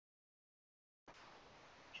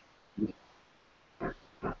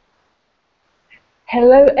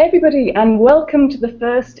Hello everybody and welcome to the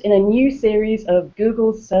first in a new series of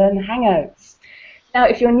Google's CERN Hangouts. Now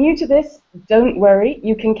if you're new to this, don't worry,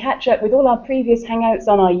 you can catch up with all our previous Hangouts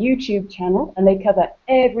on our YouTube channel and they cover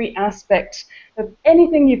every aspect of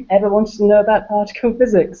anything you've ever wanted to know about particle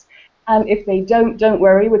physics. And if they don't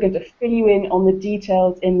worry, we're going to fill you in on the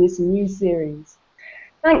details in this new series.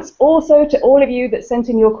 Thanks also to all of you that sent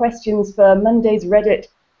in your questions for Monday's Reddit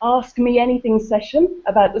Ask Me Anything session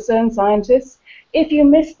about the CERN scientists. If you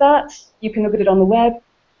missed that, you can look at it on the web.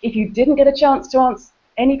 If you didn't get a chance to answer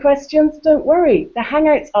any questions, don't worry. The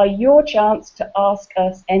Hangouts are your chance to ask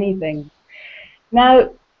us anything. Now,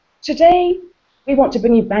 today, we want to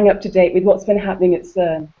bring you bang up to date with what's been happening at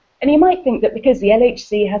CERN. And you might think that because the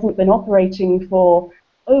LHC hasn't been operating for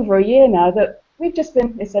over a year now, that we've just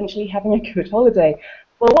been essentially having a good holiday.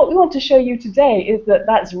 Well, what we want to show you today is that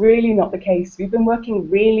that's really not the case. We've been working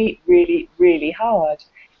really hard.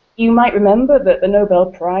 You might remember that the Nobel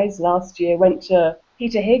Prize last year went to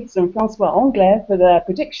Peter Higgs and Francois Englert for their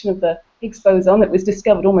prediction of the Higgs Boson that was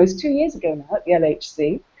discovered almost 2 years ago now at the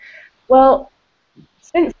LHC. Well,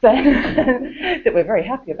 since then, that we're very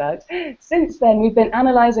happy about, since then we've been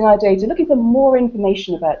analysing our data, looking for more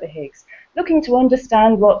information about the Higgs, looking to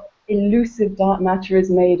understand what elusive dark matter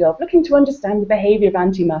is made of, looking to understand the behaviour of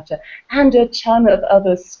antimatter, and a ton of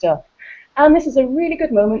other stuff. And this is a really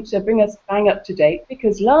good moment to bring us bang up to date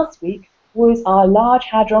because last week was our Large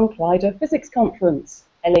Hadron Collider Physics Conference,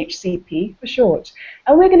 LHCP for short.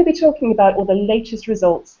 And we're going to be talking about all the latest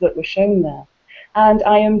results that were shown there. And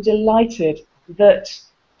I am delighted that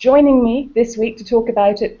joining me this week to talk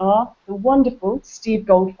about it are the wonderful Steve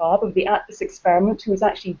Goldfarb of the Atlas Experiment, who was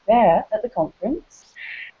actually there at the conference.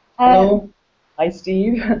 Hello. Hi,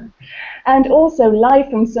 Steve. And also live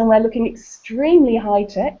from somewhere looking extremely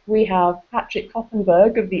high-tech, we have Patrick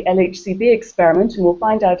Koppenberg of the LHCb experiment, and we'll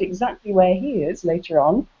find out exactly where he is later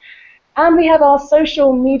on. And we have our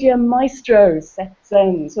social media maestro, Seth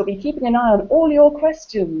Zenz, who'll be keeping an eye on all your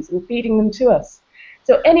questions and feeding them to us.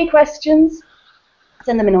 So any questions,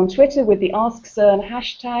 send them in on Twitter with the AskCERN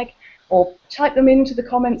hashtag, or type them into the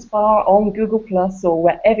comments bar on Google Plus or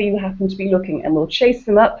wherever you happen to be looking, and we'll chase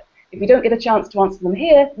them up. If we don't get a chance to answer them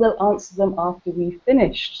here, we'll answer them after we've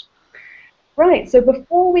finished. Right, so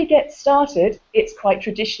before we get started, it's quite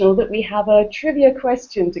traditional that we have a trivia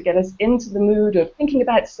question to get us into the mood of thinking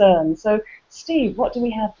about CERN. So, Steve, what do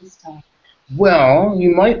we have this time? Well,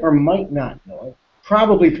 you might or might not know it.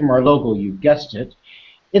 Probably from our logo, you guessed it.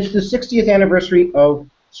 It's the 60th anniversary of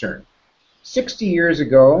CERN. 60 years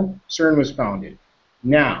ago, CERN was founded.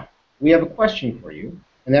 Now, we have a question for you,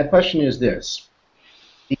 and that question is this.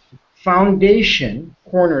 The foundation,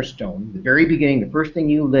 cornerstone, the very beginning, the first thing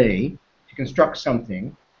you lay to construct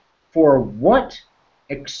something, for what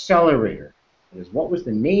accelerator, that is, what was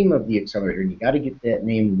the name of the accelerator, and you got to get that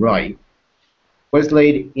name right, was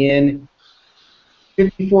laid in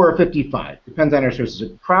 54 or 55, depends on our sources.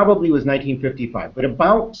 It probably was 1955, but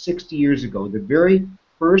about 60 years ago, the very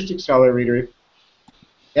first accelerator,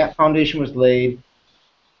 that foundation was laid.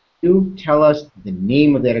 You tell us the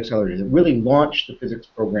name of that accelerator that really launched the physics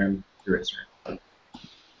program here at CERN.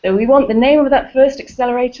 So we want the name of that first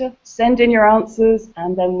accelerator, send in your answers,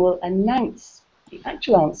 and then we'll announce the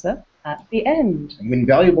actual answer at the end. And win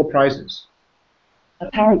valuable prizes.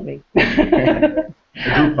 Apparently. A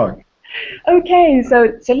group hug. Okay,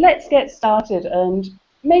 so let's get started, and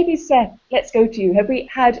maybe Seth, let's go to you. Have we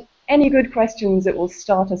had any good questions that will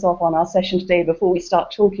start us off on our session today before we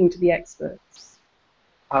start talking to the experts?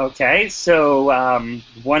 Okay, so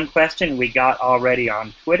one question we got already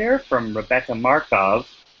on Twitter from Rebecca Markov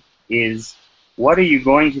is, what are you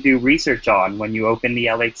going to do research on when you open the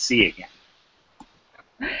LHC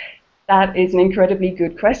again? That is an incredibly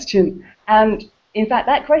good question. And in fact,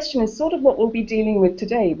 that question is sort of what we'll be dealing with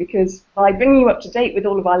today, because by bringing you up to date with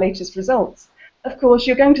all of our latest results, of course,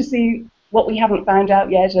 you're going to see what we haven't found out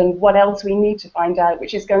yet and what else we need to find out,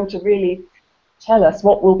 which is going to really tell us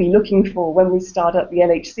what we'll be looking for when we start up the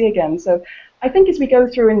LHC again. So I think as we go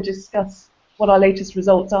through and discuss what our latest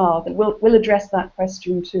results are, that we'll address that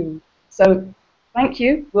question too. So thank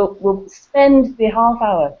you. We'll spend the half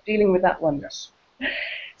hour dealing with that one. Yes.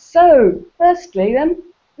 So firstly then,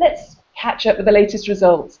 let's catch up with the latest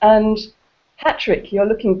results. And Patrick, you're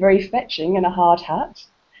looking very fetching in a hard hat.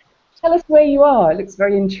 Tell us where you are. It looks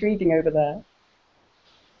very intriguing over there.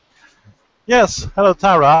 Yes, hello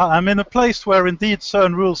Tara. I'm in a place where indeed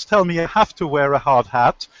CERN rules tell me I have to wear a hard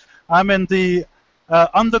hat. I'm in the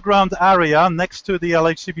underground area next to the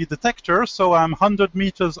LHCb detector, so I'm 100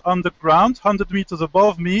 meters underground. 100 meters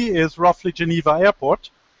above me is roughly Geneva Airport.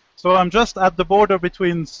 So I'm just at the border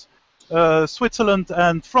between Switzerland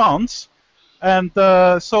and France. And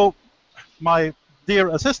so my dear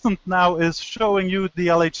assistant now is showing you the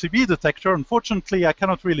LHCb detector. Unfortunately, I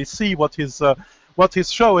cannot really see what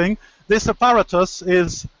he's showing. This apparatus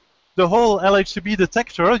is the whole LHCb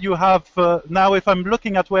detector. You have now, if I'm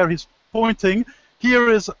looking at where he's pointing, here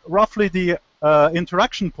is roughly the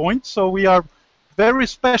interaction point. So we are very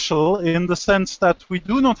special in the sense that we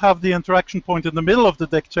do not have the interaction point in the middle of the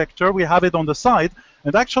detector. We have it on the side.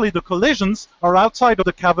 And actually, the collisions are outside of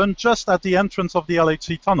the cavern, just at the entrance of the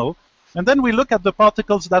LHC tunnel. And then we look at the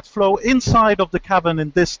particles that flow inside of the cavern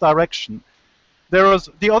in this direction. There is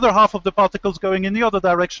the other half of the particles going in the other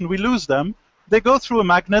direction. We lose them. They go through a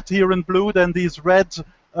magnet here in blue. Then these red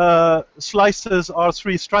slices are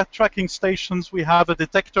 3 tracking stations. We have a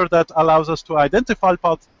detector that allows us to identify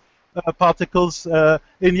particles.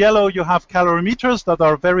 In yellow, you have calorimeters that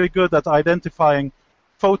are very good at identifying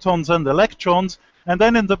photons and electrons. And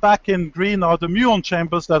then in the back in green are the muon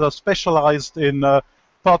chambers that are specialized in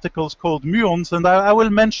particles called muons. And I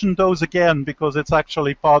will mention those again because it's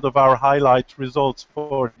actually part of our highlight results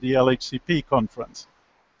for the LHCP conference.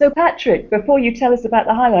 So Patrick, before you tell us about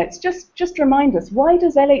the highlights, just remind us, why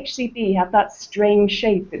does LHCb have that strange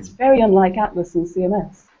shape? It's very unlike Atlas and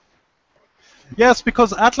CMS. Yes,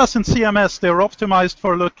 because Atlas and CMS, they're optimized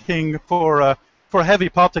for looking for heavy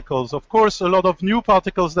particles. Of course, a lot of new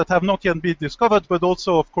particles that have not yet been discovered, but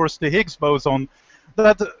also, of course, the Higgs boson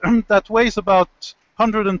that weighs about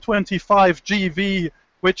 125 GeV,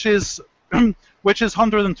 which is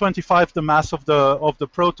 125 the mass of the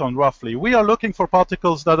proton, roughly. We are looking for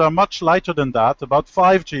particles that are much lighter than that, about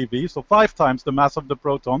 5 GeV, so 5 times the mass of the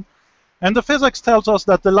proton. And the physics tells us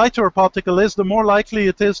that the lighter a particle is, the more likely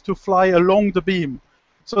it is to fly along the beam.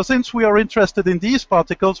 So since we are interested in these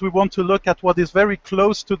particles, we want to look at what is very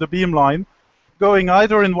close to the beamline, going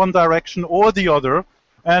either in one direction or the other.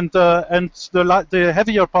 And the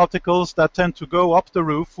heavier particles that tend to go up the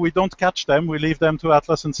roof, we don't catch them. We leave them to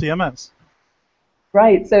Atlas and CMS.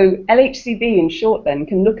 Right, so LHCb, in short, then,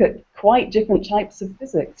 can look at quite different types of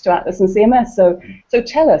physics to Atlas and CMS. So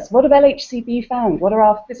tell us, what have LHCb found? What are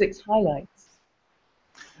our physics highlights?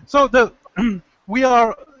 So we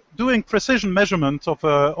are doing precision measurement of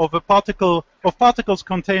particles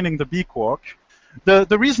containing the B quark.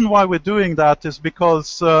 The reason why we're doing that is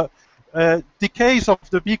because decays of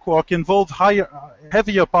the B quark involve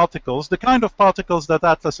heavier particles, the kind of particles that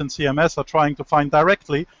Atlas and CMS are trying to find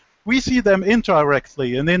directly. We see them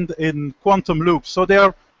indirectly and in quantum loops. So they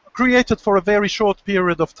are created for a very short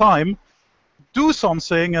period of time, do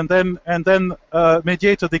something, and then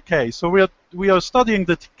mediate a decay. So we are studying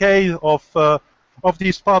the decay of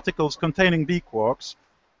these particles containing B quarks,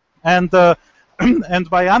 and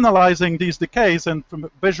by analyzing these decays and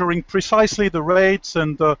measuring precisely the rates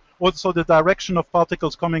and also the direction of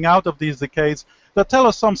particles coming out of these decays, that tell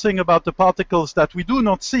us something about the particles that we do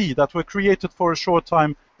not see, that were created for a short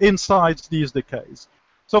time inside these decays.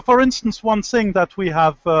 So for instance, one thing that we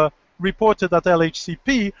have reported at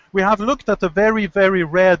LHCP, we have looked at a very, very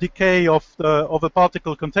rare decay of a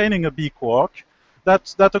particle containing a B quark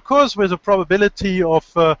that occurs with a probability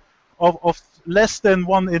of less than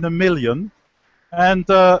 1 in a million. And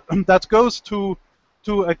that goes to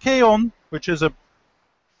a kaon, which is a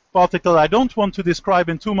particle I don't want to describe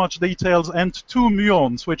in too much details, and 2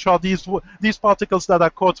 muons, which are these particles that are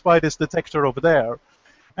caught by this detector over there.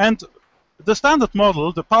 And the standard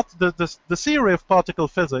model, the theory of particle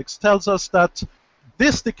physics, tells us that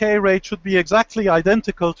this decay rate should be exactly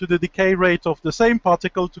identical to the decay rate of the same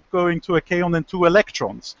particle going to a kaon and 2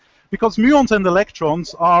 electrons. Because muons and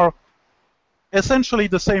electrons are essentially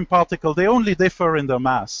the same particle, they only differ in their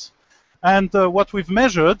mass. And what we've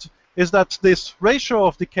measured is that this ratio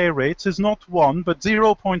of decay rates is not 1, but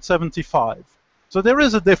 0.75. So there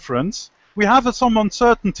is a difference. We have some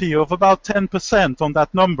uncertainty of about 10% on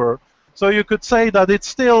that number. So you could say that it's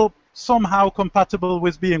still somehow compatible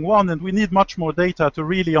with being 1, and we need much more data to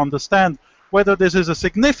really understand whether this is a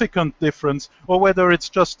significant difference or whether it's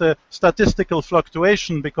just a statistical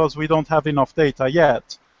fluctuation because we don't have enough data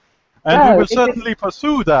yet. And we will certainly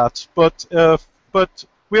pursue that, but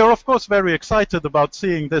we are, of course, very excited about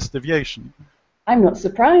seeing this deviation. I'm not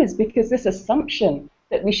surprised, because this assumption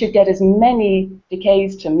that we should get as many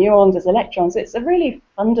decays to muons as electrons, it's a really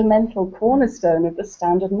fundamental cornerstone of the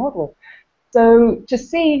standard model. So to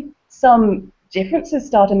see some differences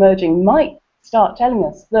start emerging might start telling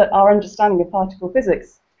us that our understanding of particle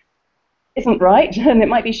physics isn't right, and it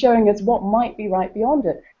might be showing us what might be right beyond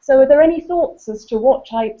it. So are there any thoughts as to what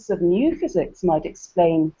types of new physics might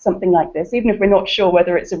explain something like this, even if we're not sure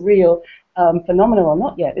whether it's a real phenomenon or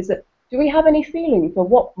not yet? Do we have any feeling for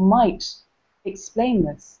what might explain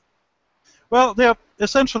this? Well, there are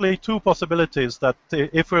essentially two possibilities that,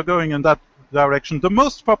 if we're going in that direction. The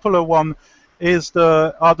most popular one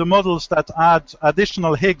are the models that add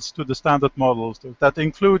additional Higgs to the standard models that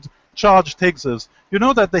include charged Higgses. You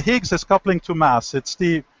know that the Higgs is coupling to mass. It's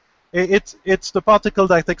the particle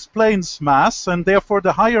that explains mass, and therefore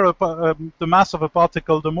the higher the mass of a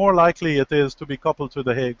particle, the more likely it is to be coupled to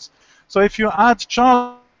the Higgs. So if you add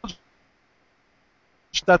charge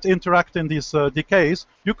that interact in these decays,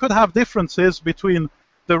 you could have differences between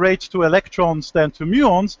the rate to electrons than to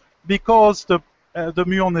muons, because the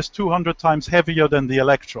muon is 200 times heavier than the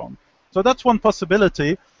electron. So that's one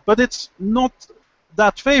possibility, but it's not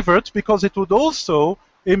that favored, because it would also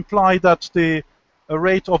imply that the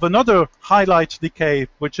rate of another highlight decay,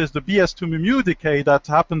 which is the BS2 mu decay that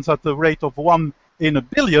happens at the rate of 1 in a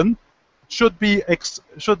billion, should be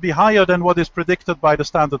higher than what is predicted by the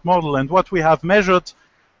standard model. And what we have measured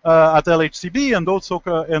at LHCb and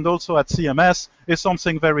also at CMS is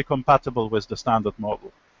something very compatible with the standard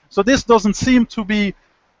model. So this doesn't seem to be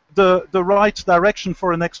the right direction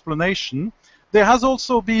for an explanation. There have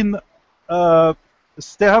also been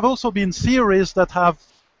theories that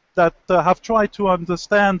have tried to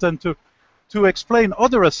understand and to explain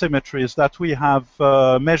other asymmetries that we have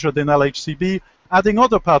measured in LHCb, adding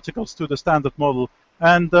other particles to the standard model,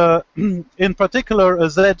 and in particular a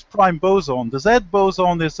Z prime boson. The Z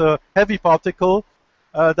boson is a heavy particle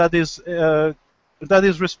that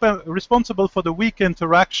is responsible for the weak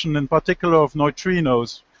interaction, in particular of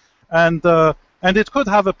neutrinos, and it could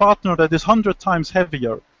have a partner that is 100 times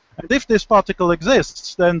heavier. And if this particle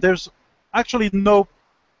exists, then there's actually no,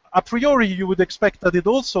 a priori you would expect that it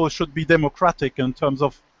also should be democratic in terms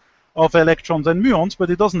of electrons and muons, but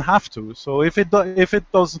it doesn't have to. So if it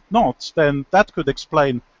does not, then that could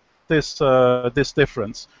explain this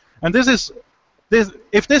difference. And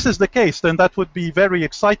if this is the case, then that would be very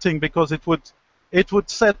exciting, because it would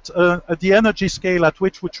set the energy scale at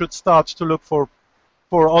which we should start to look for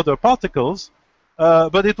other particles.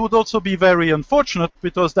 But it would also be very unfortunate,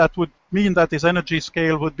 because that would mean that this energy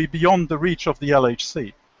scale would be beyond the reach of the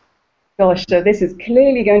LHC. Gosh, so this is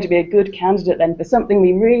clearly going to be a good candidate then for something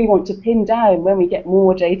we really want to pin down when we get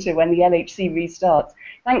more data when the LHC restarts.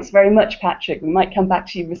 Thanks very much, Patrick. We might come back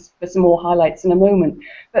to you for some more highlights in a moment.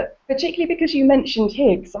 But particularly because you mentioned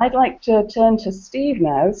Higgs, I'd like to turn to Steve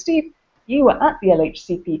now. Steve, you were at the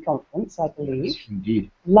LHCP conference, I believe. Yes,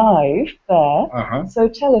 indeed. Live there. So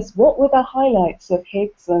tell us, what were the highlights of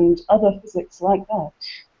Higgs and other physics like that?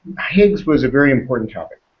 Higgs was a very important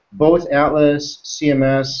topic. Both Atlas,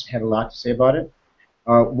 CMS had a lot to say about it.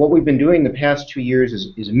 What we've been doing the past 2 years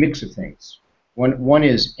is a mix of things. One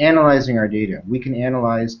is analyzing our data. We can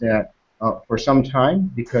analyze that for some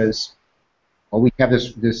time, because we have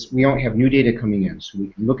we don't have new data coming in. So we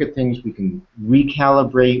can look at things, we can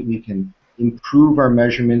recalibrate, we can improve our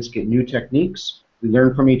measurements, get new techniques. We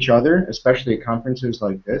learn from each other, especially at conferences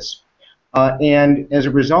like this. And as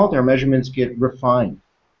a result, our measurements get refined.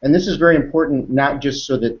 And this is very important, not just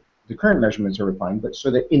so that the current measurements are refined, but so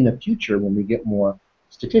that in the future, when we get more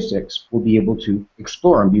statistics, we'll be able to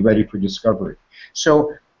explore and be ready for discovery.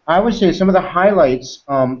 So I would say some of the highlights,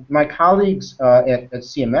 my colleagues at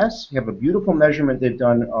CMS have a beautiful measurement they've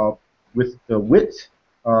done with the width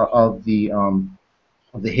of the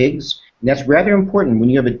Higgs. And that's rather important when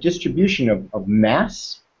you have a distribution of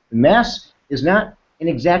mass. The mass is not an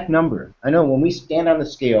exact number. I know when we stand on the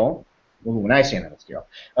scale, well, when I stand on the scale,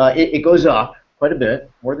 it goes up quite a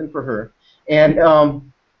bit, more than for her, and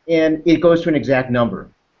it goes to an exact number.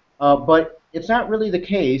 But it's not really the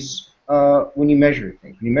case when you measure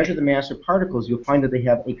things. When you measure the mass of particles, you'll find that they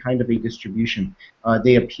have a kind of a distribution.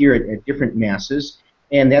 They appear at different masses,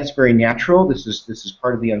 and that's very natural. This is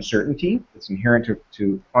part of the uncertainty that's inherent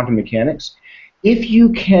to quantum mechanics. If you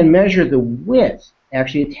can measure the width,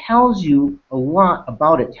 actually, it tells you a lot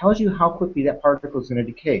about it. It tells you how quickly that particle is going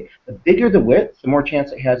to decay. The bigger the width, the more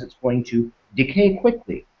chance it has it's going to decay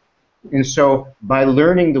quickly. And so, by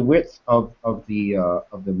learning the width of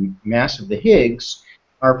the mass of the Higgs,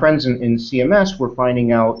 our friends in CMS were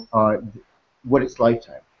finding out what its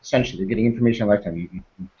lifetime. Essentially, they're getting information on lifetime. You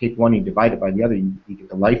take one, you divide it by the other, you get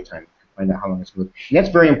the lifetime to find out how long it's going to live. And that's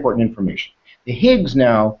very important information. The Higgs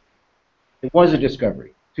now, it was a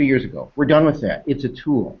discovery 2 years ago. We're done with that. It's a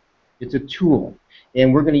tool. It's a tool,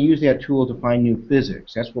 and we're going to use that tool to find new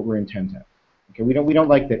physics. That's what we're intent on. Okay, we don't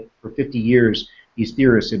like that for 50 years these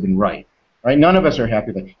theorists have been right. Right? None of us are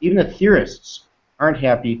happy with that. Even the theorists aren't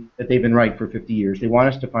happy that they've been right for 50 years. They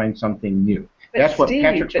want us to find something new. But that's what Steve,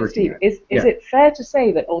 Patrick's working on. Is it fair to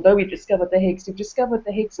say that although we've discovered the Higgs, we've discovered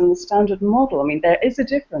the Higgs in the standard model? I mean, there is a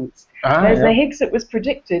difference. There's the Higgs that was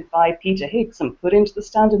predicted by Peter Higgs and put into the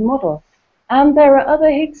standard model. And there are other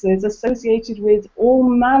Higgses associated with all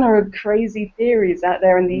manner of crazy theories out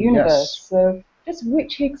there in the universe. Yes. So just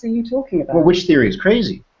which Higgs are you talking about? Well, which theory is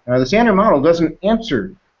crazy? The Standard Model doesn't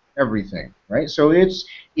answer everything, right? So it's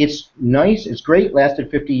nice, it's great,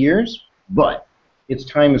 lasted 50 years, but its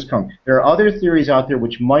time has come. There are other theories out there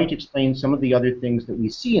which might explain some of the other things that we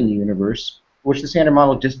see in the universe, which the Standard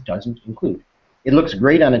Model just doesn't include. It looks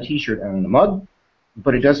great on a t-shirt and on a mug,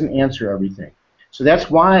 but it doesn't answer everything. So that's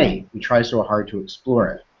why we try so hard to explore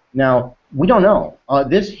it. Now, we don't know.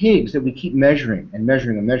 This Higgs that we keep measuring and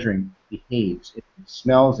measuring and measuring behaves. It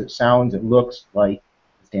smells, it sounds, it looks like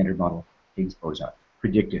the Standard Model Higgs boson,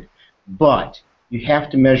 predicted. But you have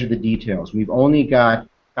to measure the details. We've only got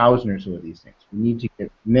 1,000 or so of these things. We need to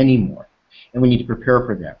get many more, and we need to prepare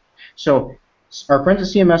for that. So our friends at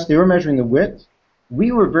CMS, they were measuring the width.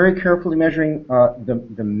 We were very carefully measuring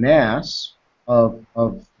the mass of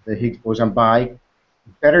the Higgs boson by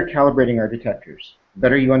better calibrating our detectors. The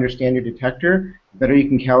better you understand your detector, the better you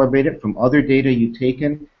can calibrate it from other data you've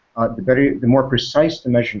taken, the more precise the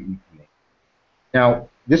measurement you can make. Now,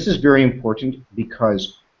 this is very important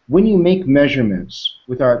because when you make measurements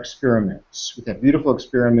with our experiments, with that beautiful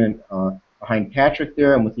experiment behind Patrick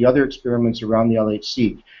there and with the other experiments around the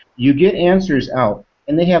LHC, you get answers out,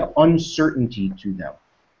 and they have uncertainty to them.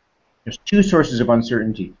 There's two sources of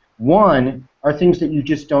uncertainty. One are things that you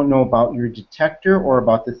just don't know about your detector or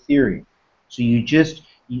about the theory. So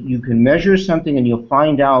you can measure something and you'll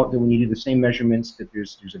find out that when you do the same measurements that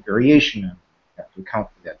there's a variation of it. You have to account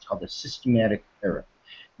for that. It's called the systematic error.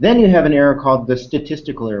 Then you have an error called the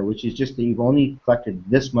statistical error, which is just that you've only collected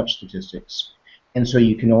this much statistics. And so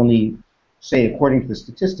you can only say, according to the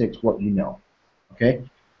statistics, what you know. Okay?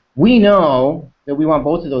 We know that we want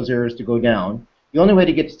both of those errors to go down. The only way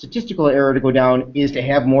to get statistical error to go down is to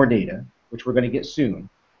have more data, which we're going to get soon.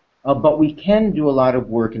 But we can do a lot of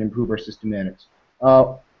work and improve our systematics.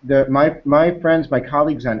 My friends, my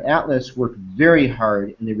colleagues on Atlas worked very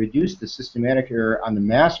hard, and they reduced the systematic error on the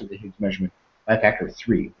mass of the Higgs measurement by a factor of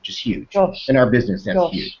 3, which is huge. Gosh. In our business,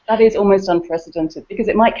 that's huge. That is almost unprecedented, because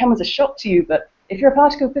it might come as a shock to you, but if you're a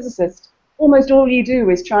particle physicist, almost all you do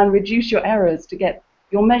is try and reduce your errors to get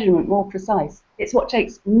your measurement more precise. It's what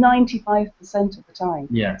takes 95% of the time.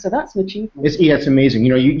 Yeah. So that's an achievement. It's amazing.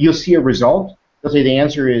 You'll see a result. They'll say the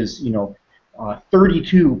answer is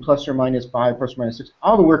 32 plus or minus 5 plus or minus 6.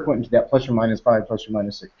 All the work went into that plus or minus 5 plus or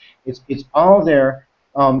minus 6. It's all there.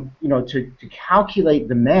 To calculate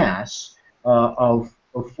the mass of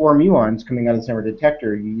 4 muons coming out of the center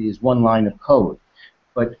detector, you use one line of code.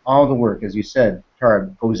 But all the work, as you said, Tara,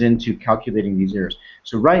 goes into calculating these errors.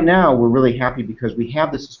 So right now, we're really happy because we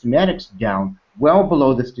have the systematics down well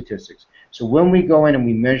below the statistics. So when we go in and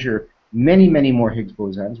we measure many, many more Higgs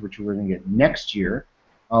bosons, which we're going to get next year,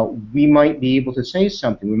 we might be able to say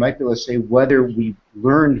something. We might be able to say whether we've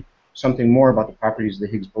learned something more about the properties of the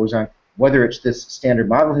Higgs boson, whether it's this standard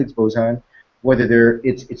model Higgs boson, whether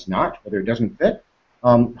it's not, whether it doesn't fit.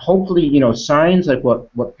 Hopefully, signs like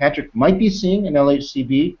what Patrick might be seeing in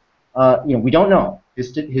LHCb, we don't know.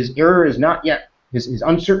 His error is not yet, his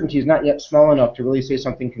uncertainty is not yet small enough to really say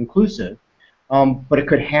something conclusive, but it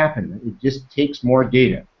could happen. It just takes more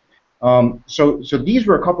data. So these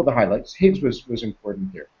were a couple of the highlights. Higgs was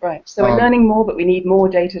important there. Right. So we're learning more, but we need more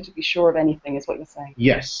data to be sure of anything, is what you're saying.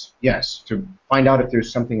 Yes, to find out if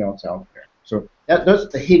there's something else out there. So those are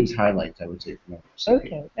the Higgs highlights, I would say.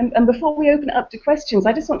 Okay. And before we open it up to questions,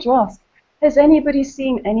 I just want to ask, has anybody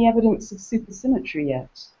seen any evidence of supersymmetry yet?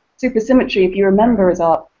 Supersymmetry, if you remember, is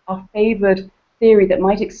our favored theory that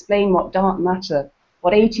might explain what dark matter,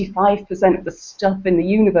 what 85% of the stuff in the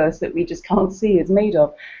universe that we just can't see is made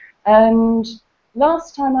of. And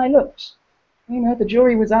last time I looked, the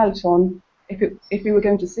jury was out on if we were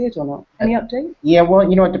going to see it or not. Any update? Yeah, well,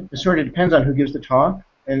 it sort of depends on who gives the talk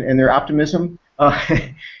and their optimism.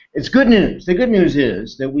 It's good news. The good news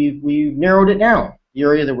is that we've narrowed it down, the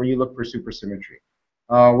area where you look for supersymmetry.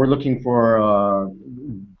 We're looking for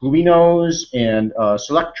gluinos and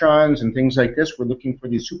selectrons and things like this. We're looking for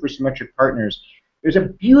these supersymmetric partners. There's a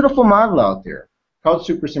beautiful model out there called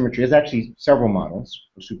supersymmetry. There's actually several models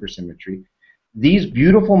of supersymmetry. These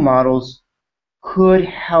beautiful models could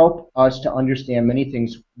help us to understand many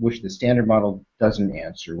things which the standard model doesn't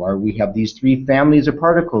answer. Why we have these 3 families of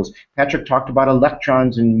particles. Patrick talked about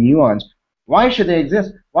electrons and muons. Why should they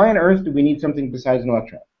exist? Why on earth do we need something besides an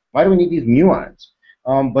electron? Why do we need these muons?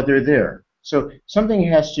 But they're there. So something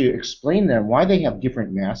has to explain them, why they have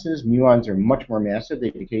different masses. Muons are much more massive. They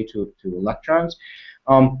decay to electrons.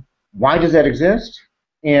 Why does that exist?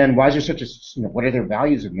 And why is there such a, what are their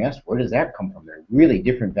values of mass? Where does that come from? They're really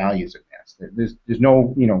different values of mass. There's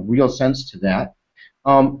no, real sense to that.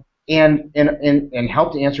 and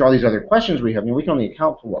help to answer all these other questions we have. I mean, we can only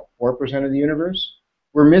account for what, 4% of the universe?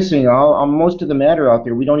 We're missing most of the matter out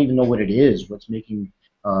there. We don't even know what it is, what's making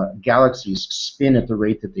galaxies spin at the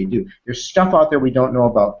rate that they do. There's stuff out there we don't know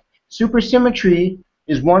about. Supersymmetry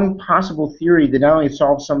is one possible theory that not only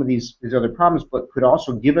solves some of these other problems, but could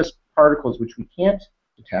also give us particles which we can't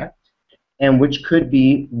detect, and which could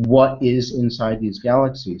be what is inside these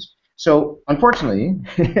galaxies. So, unfortunately,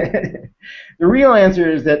 the real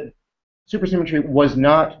answer is that supersymmetry was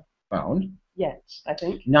not found. Yet, I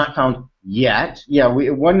think. Not found yet. Yeah,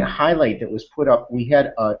 one highlight that was put up, we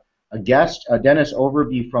had a guest, Dennis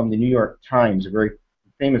Overby from the New York Times, a very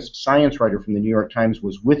famous science writer from the New York Times,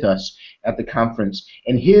 was with us at the conference.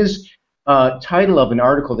 And his title of an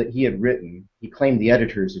article that he had written, he claimed the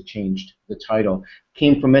editors had changed the title,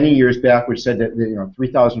 came from many years back, which said that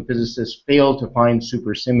 3,000 physicists failed to find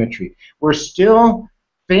supersymmetry. We're still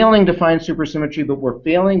failing to find supersymmetry, but we're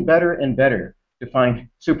failing better and better to find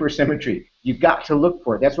supersymmetry. You've got to look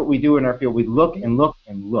for it. That's what we do in our field. We look and look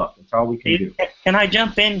and look. That's all we can do. Can I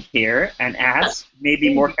jump in here and ask,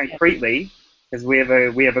 maybe more concretely, because we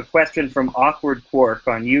have a question from Awkward Quark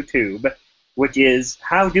on YouTube, which is,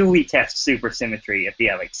 how do we test supersymmetry at the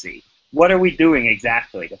LHC? What are we doing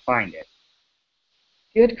exactly to find it?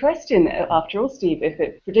 Good question. After all, Steve, if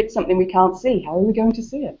it predicts something we can't see, how are we going to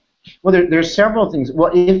see it? Well, there's several things.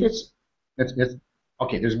 Well, if it's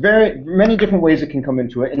okay, there's very many different ways it can come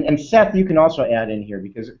into it, and Seth, you can also add in here,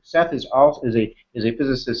 because Seth is also a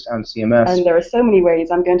physicist on CMS. And there are so many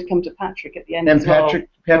ways. I'm going to come to Patrick at the end. And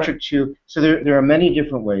Patrick too. So there are many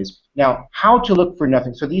different ways. Now, how to look for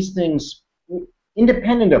nothing? So these things,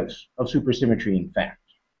 independent of supersymmetry, in fact,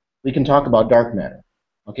 we can talk about dark matter.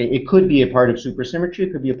 Okay, it could be a part of supersymmetry.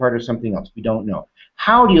 It could be a part of something else. We don't know.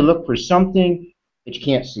 How do you look for something that you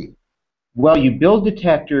can't see? Well, you build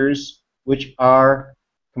detectors which are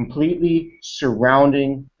completely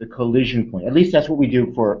surrounding the collision point. At least that's what we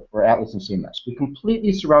do for Atlas and CMS. We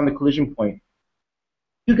completely surround the collision point.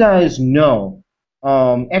 You guys know,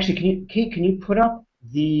 actually, Kate, can you put up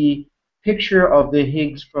the picture of the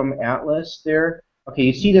Higgs from Atlas there? Okay,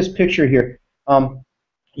 you see this picture here.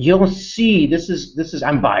 You'll see, this is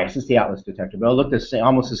I'm biased, it's the Atlas detector, but it'll look the same,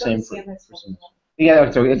 almost the same for CMS.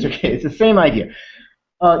 Yeah, so it's okay, it's the same idea.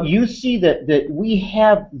 You see that we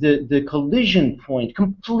have the collision point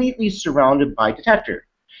completely surrounded by detector.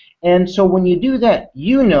 And so when you do that,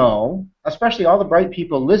 you know, especially all the bright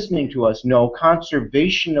people listening to us know,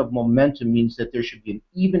 conservation of momentum means that there should be an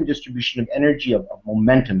even distribution of energy, of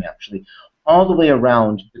momentum actually, all the way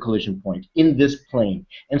around the collision point in this plane.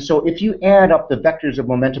 And so if you add up the vectors of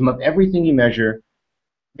momentum of everything you measure,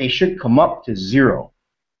 they should come up to 0.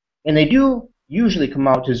 And they do usually come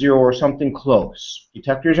out to 0 or something close.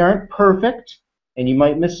 Detectors aren't perfect, and you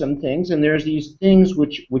might miss some things, and there's these things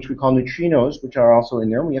which we call neutrinos, which are also in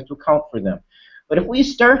there, and we have to account for them. But if we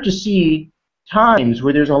start to see times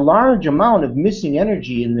where there's a large amount of missing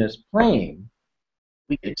energy in this plane,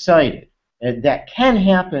 we get excited. And that can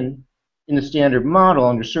happen in the standard model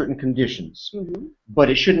under certain conditions, but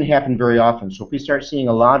it shouldn't happen very often. So if we start seeing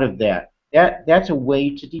a lot of that's a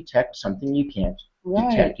way to detect something you can't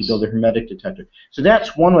detect. You build a hermetic detector. So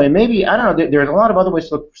that's one way. Maybe, I don't know, there's a lot of other ways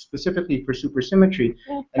to look specifically for supersymmetry.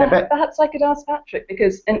 Yeah, and perhaps I could ask Patrick,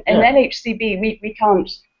 because in LHCb we can't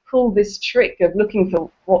pull this trick of looking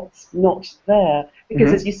for what's not there,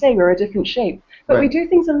 because as you say, we're a different shape. But we do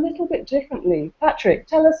things a little bit differently. Patrick,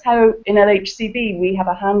 tell us how in LHCb we have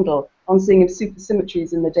a handle on seeing if supersymmetry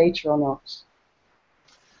is in the data or not.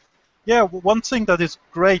 Yeah, one thing that is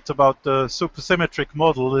great about the supersymmetric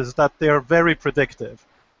model is that they are very predictive.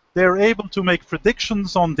 They're able to make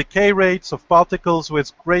predictions on decay rates of particles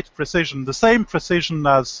with great precision, the same precision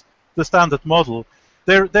as the standard model.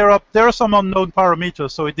 There are some unknown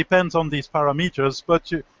parameters, so it depends on these parameters,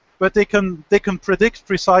 but they can predict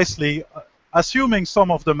precisely, assuming some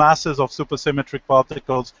of the masses of supersymmetric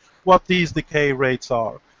particles, what these decay rates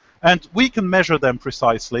are. And we can measure them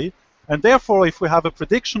precisely. And therefore, if we have a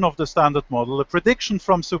prediction of the standard model, a prediction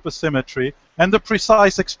from supersymmetry, and a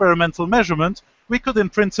precise experimental measurement, we could in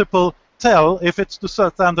principle tell if it's the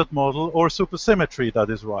standard model or supersymmetry that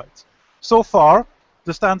is right. So far,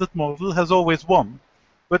 the standard model has always won.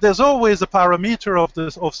 But there's always a parameter of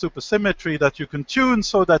supersymmetry that you can tune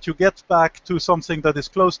so that you get back to something that is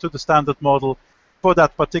close to the standard model for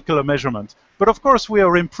that particular measurement. But of course, we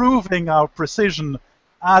are improving our precision,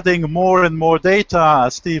 adding more and more data,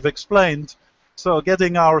 as Steve explained, so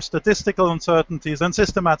getting our statistical uncertainties and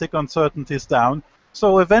systematic uncertainties down.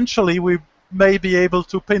 So eventually we may be able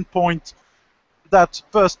to pinpoint that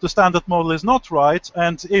first the standard model is not right,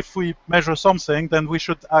 and if we measure something, then we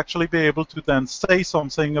should actually be able to then say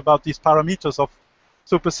something about these parameters of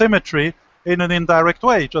supersymmetry in an indirect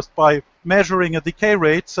way, just by measuring a decay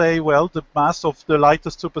rate, say, well, the mass of the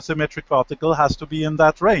lightest supersymmetric particle has to be in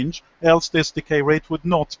that range, else this decay rate would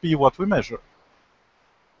not be what we measure.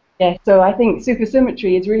 Yeah, so I think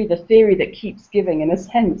supersymmetry is really the theory that keeps giving in a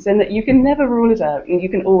sense, and that you can never rule it out, and you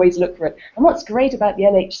can always look for it. And what's great about the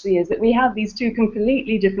LHC is that we have these two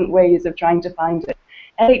completely different ways of trying to find it.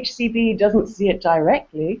 LHCb doesn't see it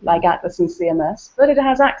directly, like ATLAS and CMS, but it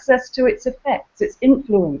has access to its effects, its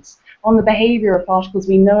influence on the behavior of particles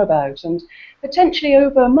we know about, and potentially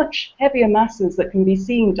over much heavier masses that can be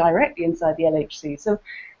seen directly inside the LHC. So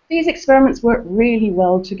these experiments work really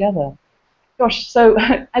well together. Gosh, so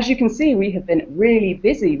as you can see, we have been really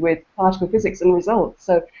busy with particle physics and results.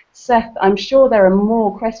 So Seth, I'm sure there are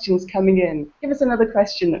more questions coming in. Give us another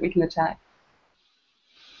question that we can attack.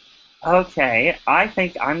 Okay, I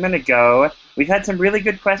think I'm going to go. We've had some really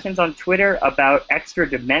good questions on Twitter about extra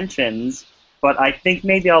dimensions, but I think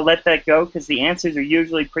maybe I'll let that go because the answers are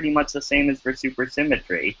usually pretty much the same as for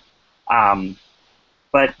supersymmetry.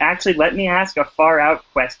 But actually, let me ask a far-out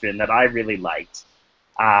question that I really liked.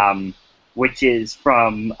 Which is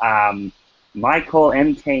from Michael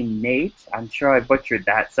MK Nate, I'm sure I butchered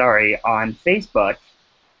that, sorry, on Facebook.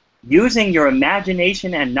 Using your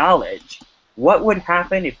imagination and knowledge, what would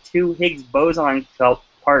happen if two Higgs boson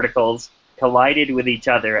particles collided with each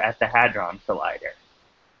other at the Hadron Collider?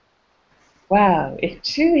 Wow, if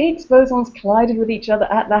two Higgs bosons collided with each other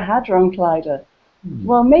at the Hadron Collider.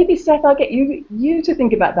 Well, maybe, Seth, I'll get you to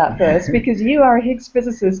think about that first, because you are a Higgs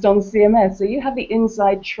physicist on CMS, so you have the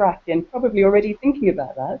inside track and probably already thinking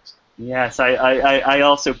about that. Yes, I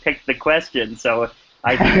also picked the question, so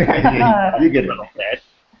I think you get a little bit.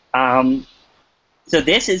 So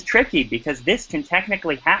this is tricky, because this can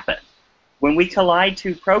technically happen. When we collide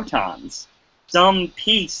two protons, some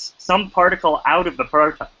particle out of the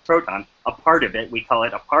proton, a part of it, we call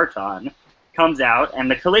it a parton, comes out,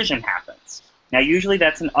 and the collision happens. Now, usually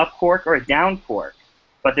that's an up quark or a down quark,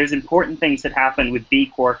 but there's important things that happen with B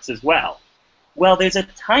quarks as well. Well, there's a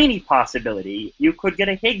tiny possibility you could get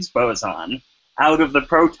a Higgs boson out of the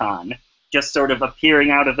proton, just sort of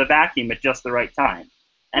appearing out of the vacuum at just the right time.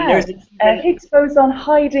 And there's a Higgs boson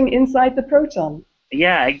hiding inside the proton.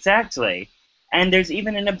 Yeah, exactly. And there's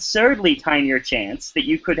even an absurdly tinier chance that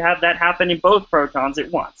you could have that happen in both protons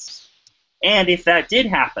at once. And if that did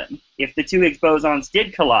happen, if the two Higgs bosons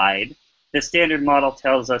did collide, the standard model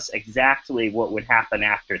tells us exactly what would happen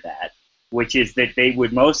after that, which is that they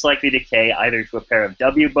would most likely decay either to a pair of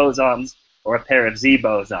W bosons or a pair of Z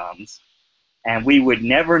bosons. And we would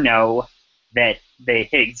never know that the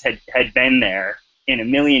Higgs had been there in a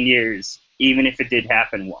million years, even if it did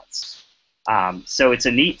happen once. So it's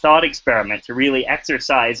a neat thought experiment to really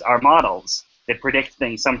exercise our models that predict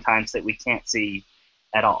things sometimes that we can't see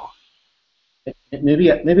at all.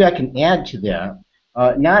 Maybe I can add to that.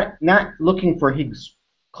 Not looking for Higgs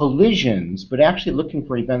collisions, but actually looking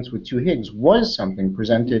for events with two Higgs was something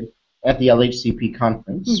presented at the LHCP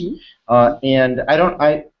conference. And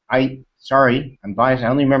sorry, I'm biased. I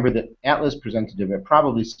only remember that Atlas presented it, but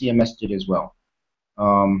probably CMS did as well.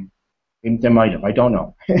 They might have. I don't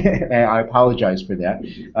know. I apologize for that.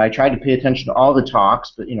 I tried to pay attention to all the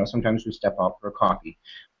talks, but sometimes we step out for a coffee.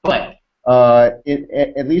 But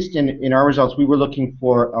at least in our results, we were looking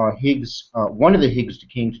for Higgs, one of the Higgs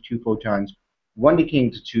decaying to two photons, one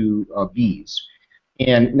decaying to two Bs.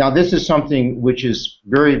 And now this is something which is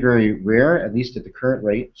very, very rare, at least at the current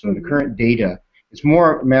rate. So the current data, it's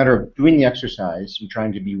more a matter of doing the exercise and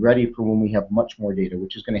trying to be ready for when we have much more data,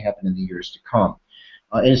 which is going to happen in the years to come.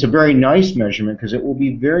 And it's a very nice measurement because it will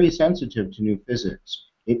be very sensitive to new physics.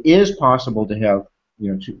 It is possible to have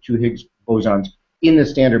two Higgs bosons in the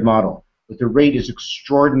standard model, but the rate is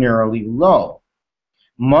extraordinarily low.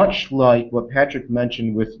 Much like what Patrick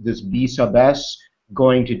mentioned with this B sub S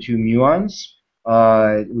going to two muons,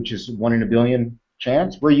 which is 1 in a billion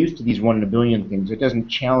chance. We're used to these 1 in a billion things. It doesn't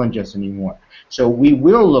challenge us anymore. So we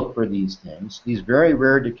will look for these things. These very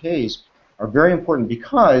rare decays are very important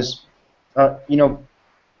because,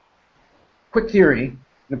 quick theory,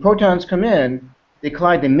 the protons come in, they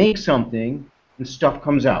collide, they make something, and stuff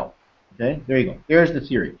comes out. Okay, there you go. There's the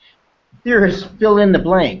theory. Theorists fill in the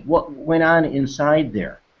blank. What went on inside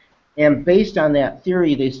there? And based on that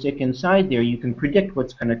theory they stick inside there, you can predict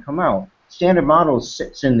what's going to come out. Standard model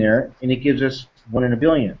sits in there, and it gives us 1 in a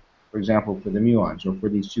billion, for example, for the muons, or for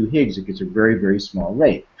these two Higgs, it gets a very, very small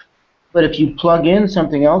rate. But if you plug in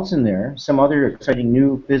something else in there, some other exciting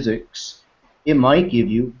new physics, it might give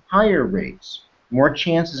you higher rates. more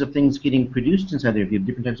chances of things getting produced inside there. If you have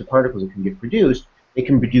different types of particles that can get produced, they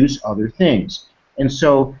can produce other things. And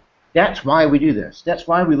so that's why we do this. That's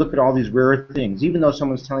why we look at all these rare things. Even though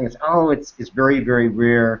someone's telling us, oh, it's very, very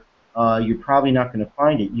rare, you're probably not going to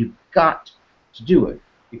find it. You've got to do it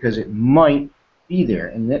because it might be there.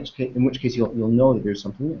 In which case you'll know that there's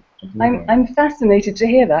something there. I'm fascinated to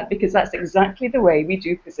hear that because that's exactly the way we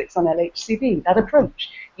do physics on LHCb, that approach.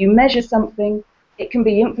 You measure something, it can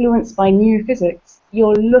be influenced by new physics.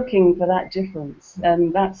 You're looking for that difference,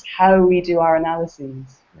 and that's how we do our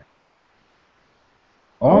analyses. Yeah.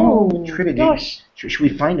 Oh, trivia. Gosh. Should we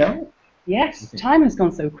find out? Yes, time has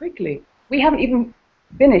gone so quickly. We haven't even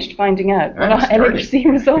finished finding out what our LHC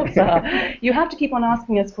results are. You have to keep on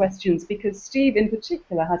asking us questions because Steve in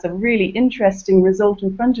particular has a really interesting result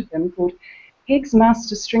in front of him called Higgs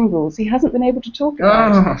master string rules. He hasn't been able to talk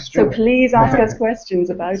about it. So please ask us questions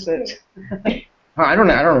about it. I don't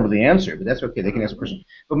know the answer, but that's okay. They can ask a question.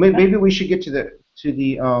 But maybe we should get to the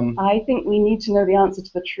I think we need to know the answer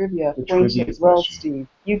to the trivia point as well, Steve.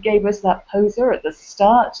 You gave us that poser at the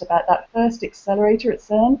start about that first accelerator at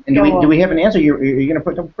CERN. And do we have an answer? Are you going to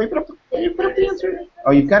put up the answer?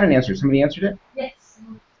 Oh, you've got an answer. Somebody answered it? Yes.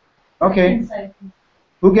 Okay.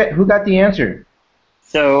 Who got the answer?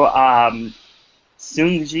 So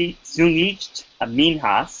Sungich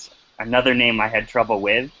Minhas, another name I had trouble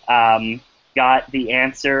with, got the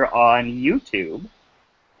answer on YouTube.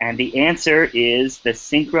 And the answer is the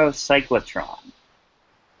synchrocyclotron.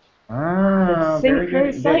 Ah, very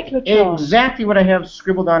good. Synchrocyclotron. Exactly what I have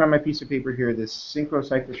scribbled on my piece of paper here, this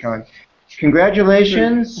synchrocyclotron.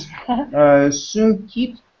 Congratulations,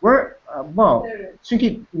 Sunkit.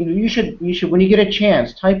 Sunkit, you should when you get a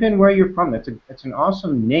chance, type in where you're from. That's an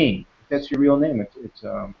awesome name. If that's your real name.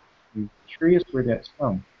 I'm curious where that's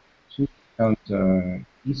from. Sounds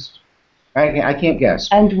east. I can't guess.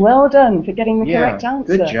 And well done for getting the correct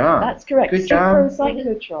answer. Good job. That's correct. Good job.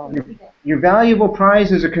 Synchrocyclotron. Your valuable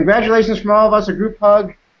prize is a congratulations from all of us, a group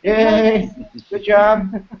hug. Yay! Good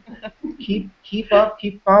job. Keep up.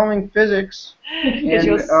 Keep following physics. Because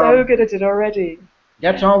you're so good at it already.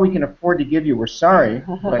 That's all we can afford to give you. We're sorry,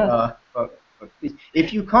 but please,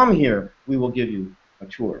 if you come here, we will give you a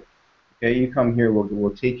tour. Okay, you come here,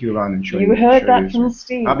 we'll take you around and show you. You heard that from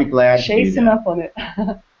Steve. I'll be glad to chase him up on it.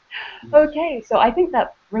 Okay, so I think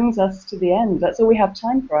that brings us to the end. That's all we have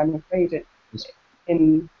time for, I'm afraid,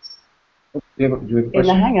 in the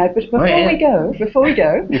Hangout. But before we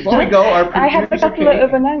go, I have a couple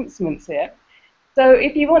of announcements here. So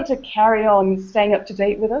if you want to carry on staying up to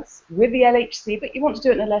date with us, with the LHC, but you want to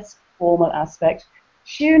do it in a less formal aspect,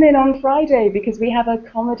 tune in on Friday because we have a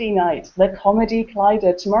comedy night, the Comedy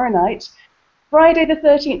Collider, tomorrow night. Friday the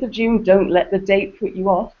 13th of June, don't let the date put you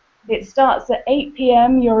off. It starts at 8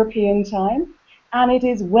 p.m. European time, and it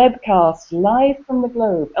is webcast live from the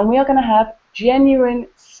globe. And we are going to have genuine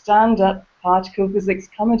stand-up particle physics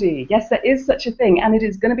comedy. Yes, there is such a thing, and it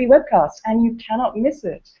is going to be webcast, and you cannot miss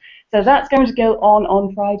it. So that's going to go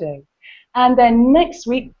on Friday. And then next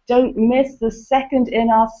week, don't miss the second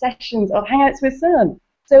in our sessions of Hangouts with CERN.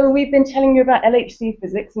 So we've been telling you about LHC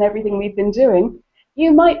physics and everything we've been doing.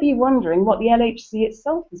 You might be wondering what the LHC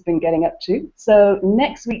itself has been getting up to. So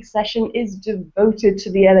next week's session is devoted to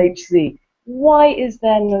the LHC. Why is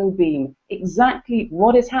there no beam? Exactly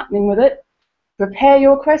what is happening with it? Prepare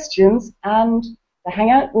your questions, and the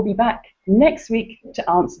Hangout will be back next week to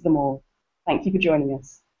answer them all. Thank you for joining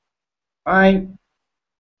us. Bye.